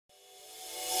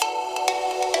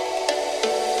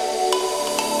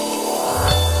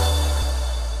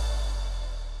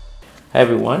Hi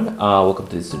everyone, welcome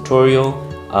to this tutorial.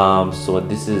 So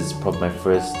this is probably my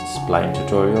first spline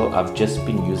tutorial. I've just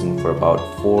been using for about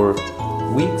 4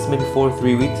 weeks, maybe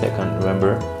 3 weeks, I can't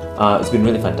remember. It's been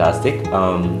really fantastic.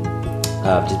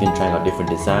 I've just been trying out different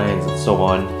designs and so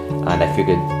on, and I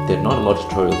figured there are not a lot of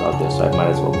tutorials out there, so I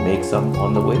might as well make some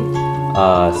on the way.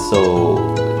 So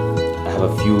I have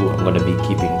a few I'm going to be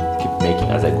keep making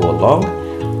as I go along.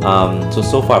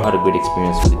 So far I've had a great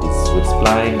experience with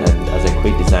Spline, and as I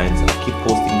create designs I'll keep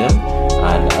posting them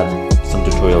and add some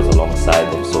tutorials alongside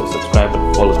them, so subscribe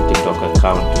and follow the TikTok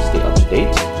account to stay up to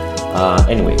date.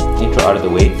 Anyway, intro out of the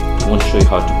way, I want to show you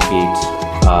how to create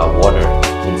water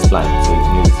in Spline. So you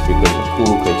can use this if you're creating a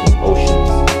pool, creating oceans,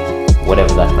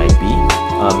 whatever that might be.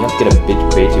 You have to get a bit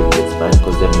creative with Spline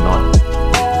because they're not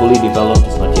fully developed,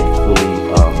 it's not yet fully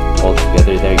all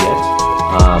together there yet.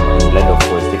 And Blender, of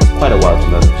course, takes quite a while to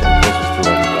learn, which I'm also still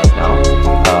learning right now.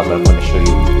 But I'm going to show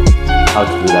you how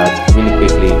to do that really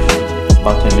quickly,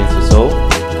 about 10 minutes or so.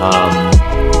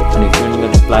 And if you're new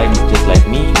to Spline, just like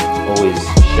me, always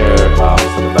share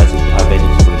some advice if you have any,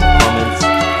 just put in the comments.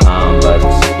 But it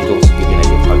also gives you an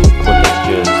idea of how to code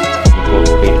textures,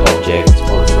 create objects,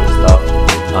 all that sort of stuff.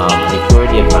 And if you're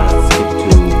already advanced, skip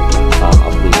to a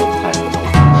little bit of time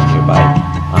nearby.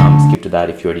 Skip to that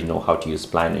if you already know how to use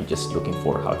Spline and just looking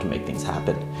for how to make things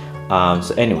happen.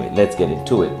 So anyway, let's get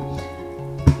into it.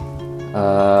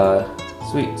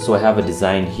 Sweet. So I have a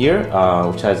design here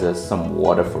which has some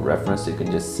water for reference, so you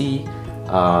can just see.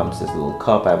 It says a little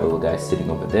cup. I have a little guy sitting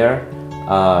over there,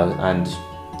 and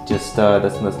just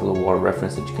that's a nice little water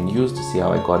reference that you can use to see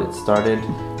how I got it started.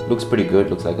 Looks pretty good.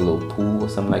 Looks like a little pool or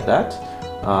something like that.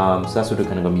 So that's what we're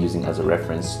kind of going to be using as a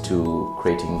reference to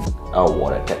creating our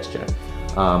water texture.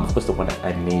 Of course, the one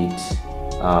I made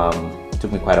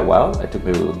took me quite a while. It took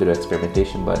me a little bit of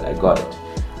experimentation, but I got it.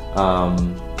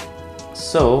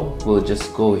 So we'll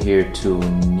just go here to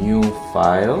new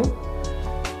file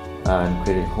and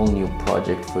create a whole new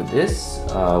project for this.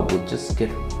 We'll just get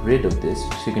rid of this,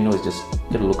 so you can always just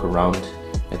get a look around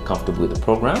and comfortable with the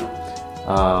program.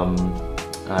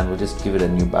 And we'll just give it a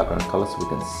new background color so we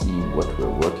can see what we're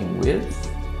working with.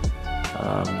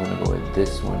 I'm gonna go with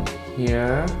this one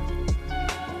here.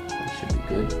 That should be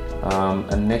good.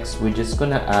 And next we're just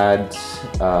gonna add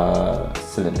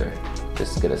cylinder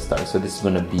just to get us started. So this is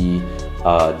gonna be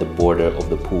the border of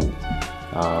the pool.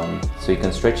 So you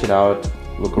can stretch it out,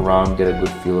 look around, get a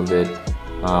good feel of it.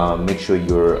 Make sure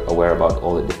you're aware about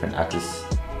all the different axes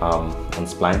on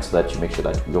Spline so that you make sure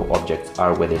that your objects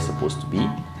are where they're supposed to be.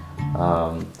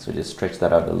 So just stretch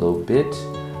that out a little bit.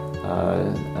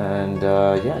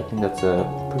 Yeah, I think that's a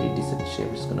pretty decent shape.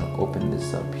 I'm just gonna open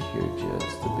this up here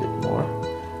just a bit more,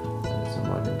 so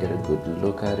I can get a good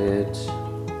look at it.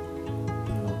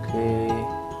 Okay,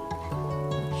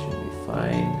 that should be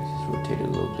fine. Just rotate it a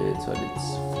little bit so that it's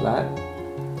flat.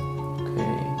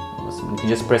 Okay, awesome. You can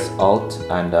just press Alt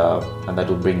and that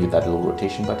will bring you that little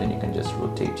rotation button. You can just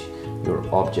rotate your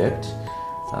object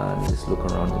and just look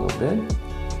around a little bit.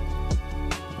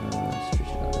 Stretch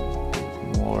it out a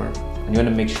bit more. And you want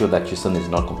to make sure that your sun is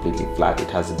not completely flat. It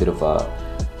has a bit of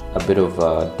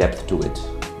depth to it,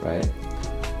 right?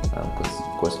 Because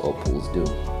of course all pools do.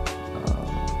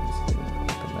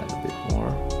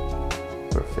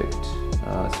 Perfect.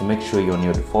 So make sure you're on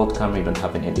your default camera, you don't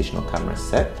have any additional camera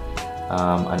set.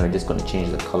 And we're just going to change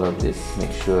the color of this.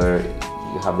 Make sure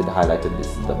you have it highlighted. This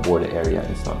is the border area,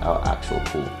 it's not our actual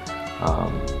pool.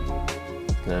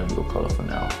 Get a blue color for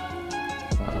now.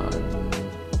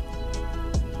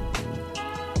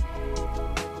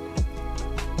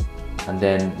 And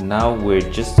then now we're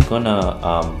just gonna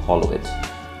hollow it.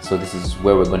 So this is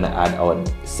where we're gonna add our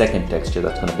second texture.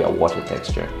 That's gonna be our water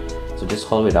texture. So just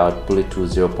hollow it out, pull it to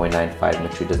 0.95,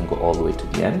 make sure it doesn't go all the way to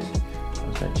the end.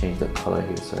 I'm just going to change the color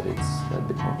here so that it's a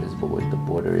bit more visible where the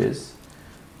border is.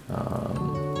 Go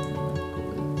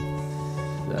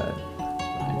with that.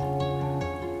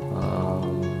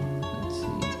 Let's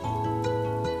see.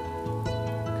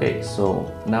 Okay, so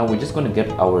now we're just going to get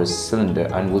our cylinder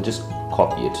and we'll just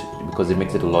copy it because it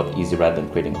makes it a lot easier rather than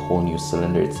creating a whole new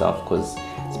cylinder itself, because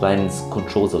Spline's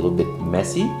controls a little bit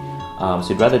messy. So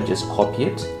you'd rather just copy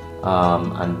it.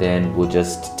 And then we'll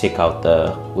just take out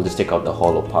the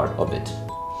hollow part of it.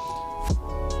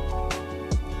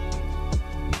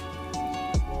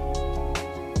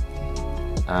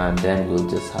 And then we'll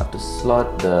just have to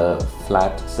slot the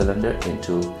flat cylinder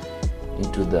into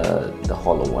the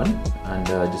hollow one, and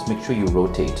just make sure you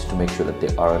rotate to make sure that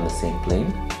they are on the same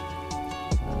plane.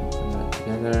 And put that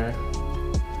together.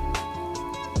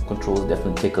 Controls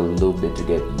definitely take a little bit to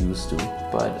get used to,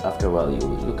 but after a while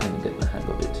you'll kind of get the hang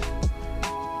of it.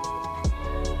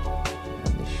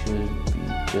 And they should be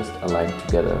just align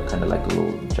together, kind of like a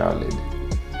little jar lid.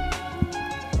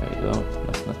 There you go,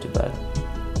 that's not too bad.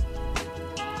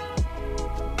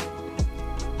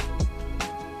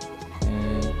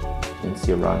 Okay, you can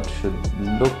see around should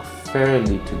look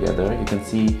fairly together. You can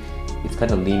see it's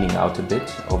kind of leaning out a bit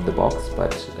of the box,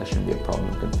 but that shouldn't be a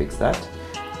problem. You can fix that.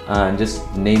 And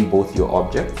just name both your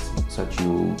objects so that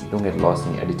you don't get lost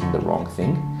in editing the wrong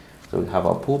thing. So we have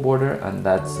our pool border, and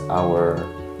that's our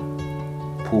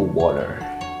pool water.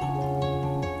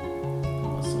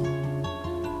 Awesome.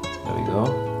 There we go.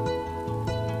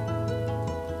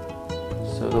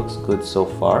 So it looks good so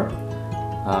far.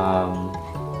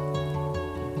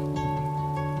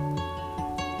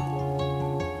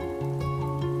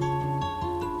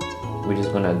 We're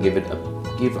just gonna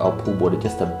give our pool border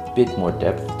just a bit more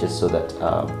depth, just so that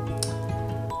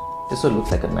it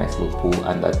looks like a nice little pool,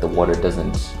 and that the water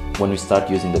doesn't, when we start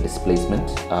using the displacement,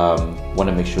 want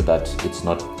to make sure that it's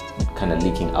not kind of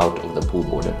leaking out of the pool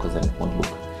border, because then it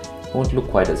won't look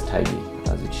quite as tidy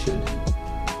as it should.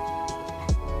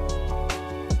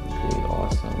 Okay,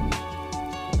 awesome.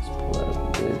 Let's pull that up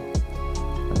a bit,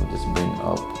 and we'll just bring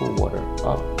our pool water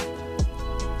up,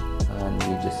 and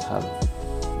we just have,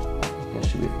 that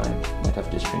should be fine. Might have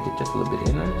to shrink it just a little bit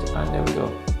inward, and there we go.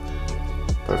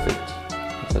 Perfect.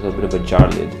 It's like a bit of a jar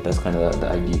lid. That's kind of the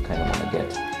idea you kind of want to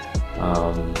get.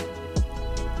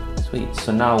 Sweet.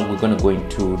 So now we're going to go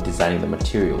into designing the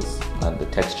materials and the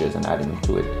textures and adding them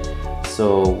to it.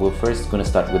 So we're first going to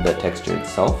start with the texture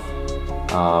itself.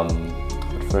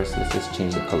 But first, let's just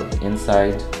change the color of the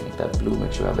inside. Make that blue.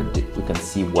 Make sure we can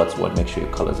see what's what. Make sure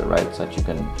your colors are right so that you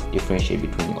can differentiate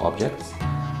between your objects.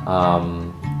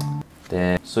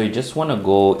 So you just want to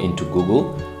go into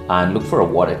Google and look for a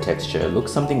water texture. Look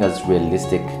something as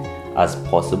realistic as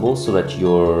possible so that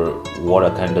your water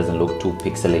kind of doesn't look too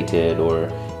pixelated, or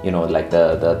like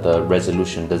the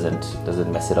resolution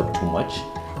doesn't mess it up too much.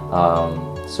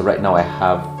 So right now I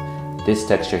have this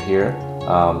texture here.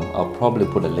 I'll probably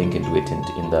put a link into it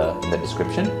in the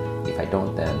description. If I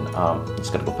don't, then you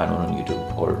just gotta go find one on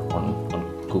YouTube or on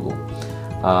Google.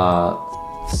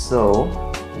 So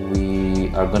we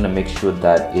are gonna make sure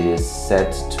that it is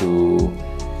set to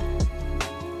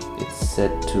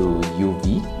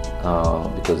UV,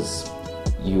 because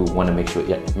you want to make sure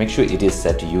it is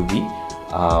set to UV,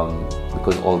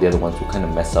 because all the other ones will kind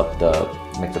of mess up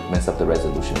the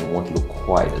resolution. It won't look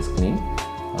quite as clean,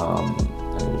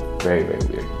 and it will look very, very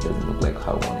weird. It doesn't look like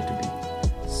how I want it to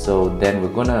be. So then we're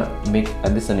gonna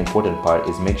and this is an important part,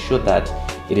 is make sure that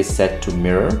it is set to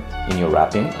mirror in your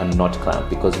wrapping and not clamp,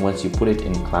 because once you put it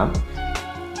in clamp,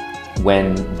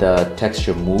 when the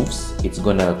texture moves, it's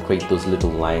gonna create those little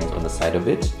lines on the side of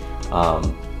it,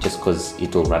 just because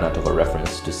it will run out of a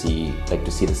reference to see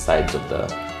the sides of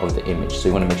the image. So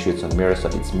you want to make sure it's on mirror so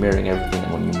that it's mirroring everything,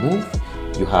 and when you move,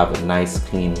 you have a nice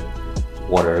clean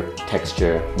water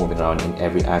texture moving around in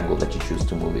every angle that you choose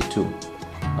to move it to.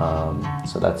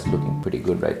 So that's looking pretty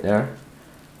good right there.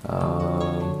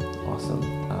 Awesome.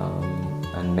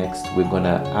 And next we're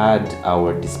gonna add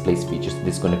our displace features.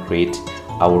 This is gonna create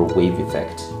our wave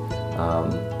effect.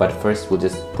 But first we'll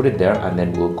just put it there, and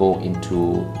then we'll go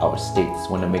into our states.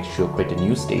 Want to make sure create a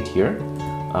new state here.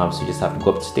 So you just have to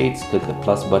go up to states, click the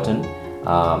plus button,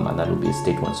 and that will be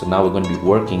state 1. So now we're going to be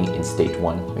working in state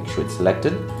 1. Make sure it's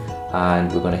selected,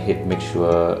 and we're going to hit make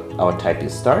sure our type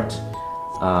is start,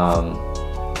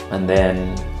 and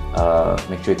then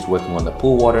make sure it's working on the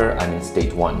pool water and in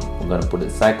state 1. We're going to put a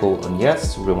cycle on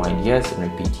yes, rewind yes, and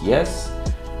repeat yes.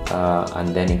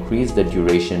 And then increase the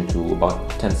duration to about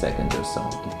 10 seconds or so,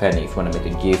 depending if you want to make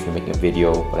a GIF, you're making a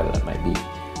video, whatever that might be.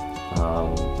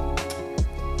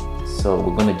 So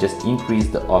we're going to just increase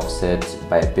the offset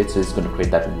by a bit, so it's going to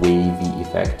create that wavy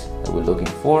effect that we're looking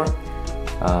for.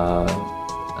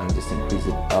 And just increase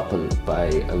it up by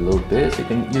a little bit. So you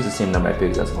can use the same number of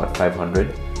pixels, that's about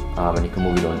 500, and you can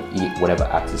move it on whatever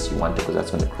axis you want to, because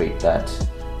that's going to create that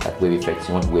wave effect. So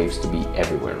you want waves to be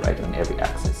everywhere, right, on every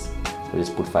axis. So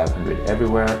just put 500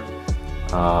 everywhere,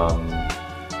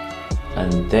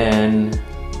 and then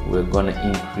we're gonna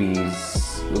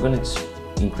increase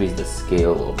the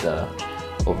scale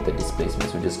of the displacement.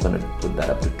 So we're just gonna put that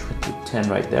up to 10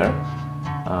 right there,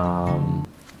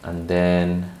 and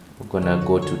then we're gonna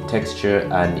go to texture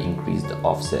and increase the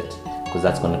offset, because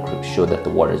that's gonna show that the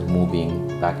water is moving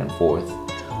back and forth,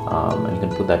 and you can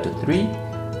put that to 3.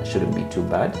 That shouldn't be too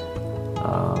bad.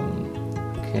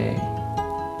 Okay.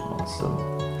 Awesome.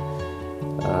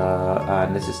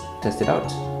 And let's just test it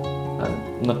out,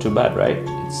 and not too bad, right?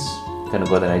 It's kind of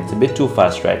good, and it's a bit too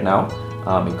fast right now.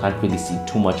 You can't really see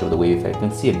too much of the wave effect. You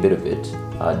can see a bit of it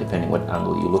depending what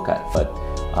angle you look at, but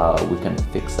we can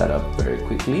fix that up very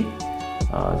quickly.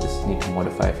 Just need to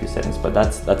modify a few settings, but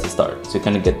that's a start. So you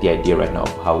kind of get the idea right now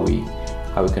of how we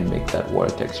can make that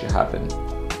water texture happen.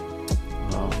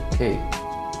 Okay,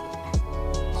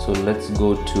 so let's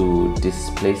go to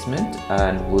displacement,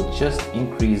 and we'll just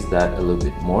increase that a little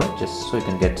bit more, just so you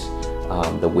can get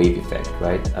the wave effect,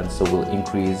 right? And so we'll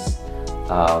increase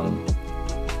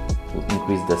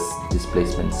this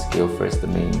displacement scale first, the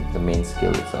main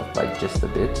scale itself, by just a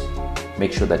bit.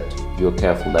 Make sure that you're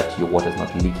careful that your water is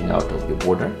not leaking out of your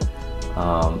border,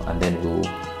 and then we'll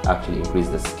actually increase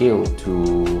the scale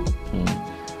to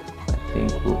I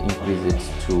think we'll increase it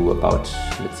to about,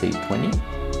 let's say, 20. You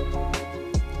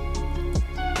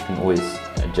can always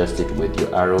adjust it with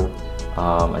your arrow,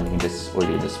 and you can just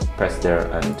press there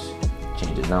and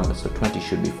change the number. So 20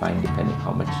 should be fine, depending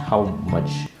how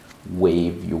much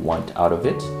wave you want out of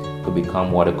it. Could be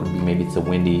calm water, could be maybe it's a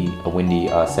windy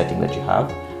setting that you have,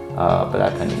 but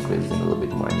that can increase it a little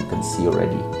bit more, and you can see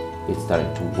already it's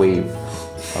starting to wave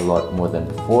a lot more than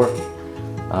before.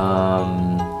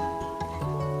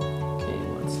 Okay,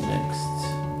 what's next?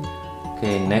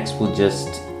 Okay, next we'll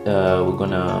just we're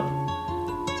gonna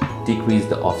decrease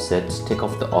the offset, take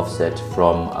off the offset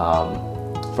from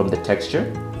the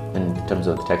texture, in terms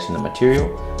of the texture and the material.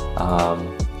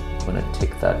 I'm gonna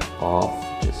take that off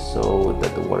just so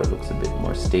that the water looks a bit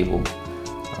more stable.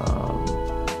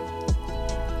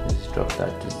 Let's drop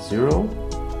that to 0,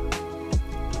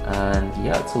 and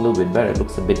yeah, it's a little bit better. It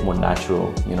looks a bit more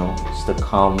natural, you know, just a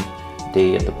calm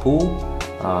day at the pool.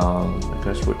 I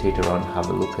can just rotate around, have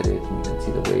a look at it, and you can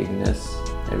see the waviness.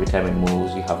 Every time it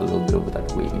moves, you have a little bit of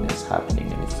that waviness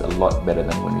happening, and it's a lot better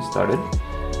than when we started.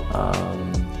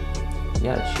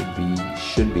 Yeah, it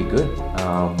should be good.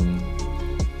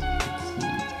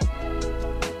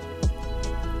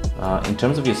 In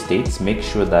terms of your states, make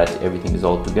sure that everything is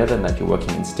all together and that you're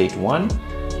working in state 1,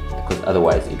 because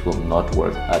otherwise it will not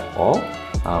work at all,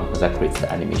 because that creates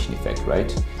the animation effect,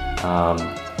 right?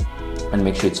 And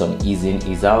make sure it's on ease in,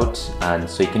 ease out, and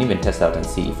so you can even test out and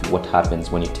see what happens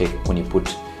when you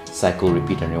put cycle,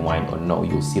 repeat, and rewind or no.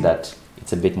 You'll see that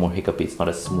it's a bit more hiccupy. It's not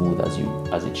as smooth as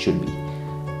it should be.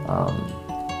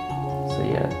 So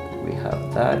yeah, we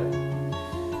have that.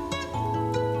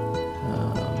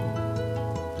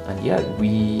 And yeah,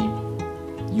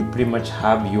 you pretty much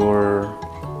have your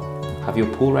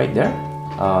pool right there,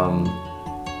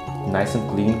 nice and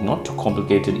clean, not too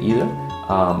complicated either.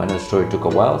 I know the story took a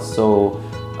while, so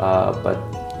but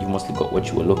you mostly got what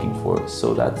you were looking for.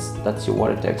 So that's your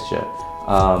water texture.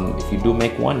 If you do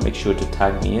make one, make sure to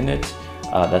tag me in it.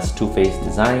 That's Two Face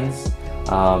Designs.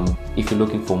 If you're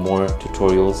looking for more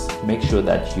tutorials, make sure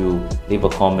that you leave a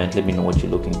comment. Let me know what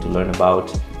you're looking to learn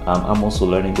about. I'm also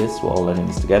learning this. We're all learning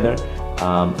this together.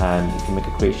 And if you make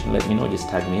a creation, let me know. Just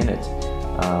tag me in it.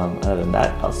 Other than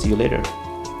that, I'll see you later.